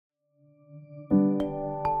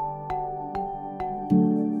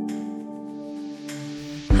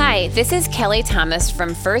Hi, this is Kelly Thomas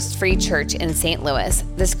from First Free Church in St. Louis.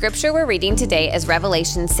 The scripture we're reading today is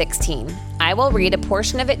Revelation 16. I will read a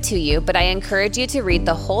portion of it to you, but I encourage you to read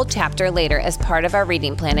the whole chapter later as part of our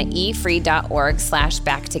reading plan at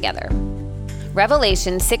efree.org/backtogether.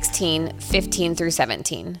 Revelation 16, 15 through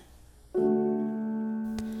 17.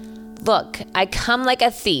 Look, I come like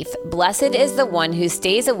a thief. Blessed is the one who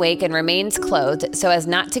stays awake and remains clothed, so as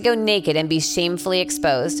not to go naked and be shamefully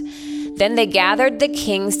exposed. Then they gathered the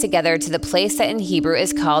kings together to the place that in Hebrew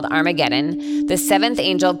is called Armageddon. The seventh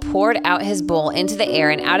angel poured out his bowl into the air,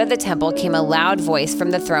 and out of the temple came a loud voice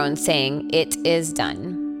from the throne saying, "It is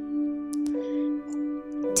done."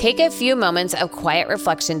 Take a few moments of quiet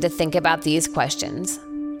reflection to think about these questions.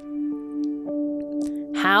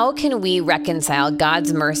 How can we reconcile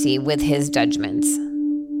God's mercy with his judgments?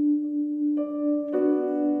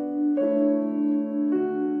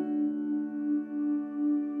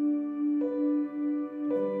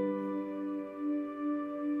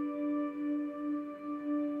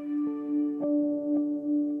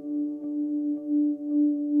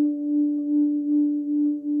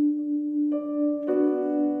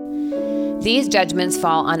 These judgments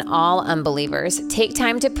fall on all unbelievers. Take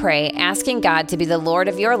time to pray, asking God to be the Lord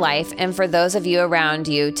of your life and for those of you around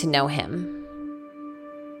you to know him.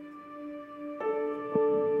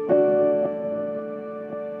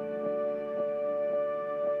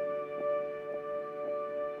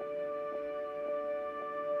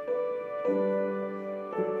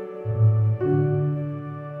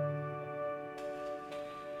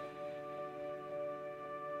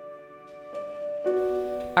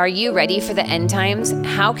 Are you ready for the end times?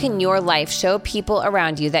 How can your life show people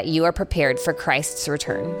around you that you are prepared for Christ's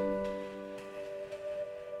return?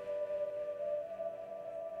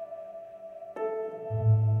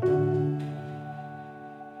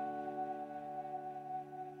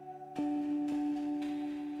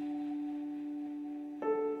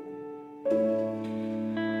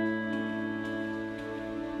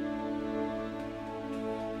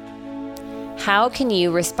 How can you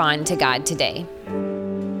respond to God today?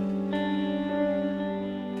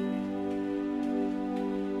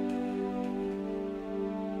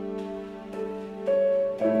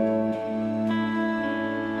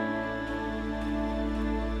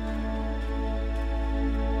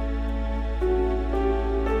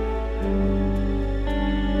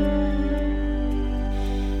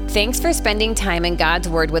 Thanks for spending time in God's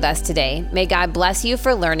Word with us today. May God bless you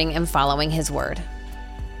for learning and following his word.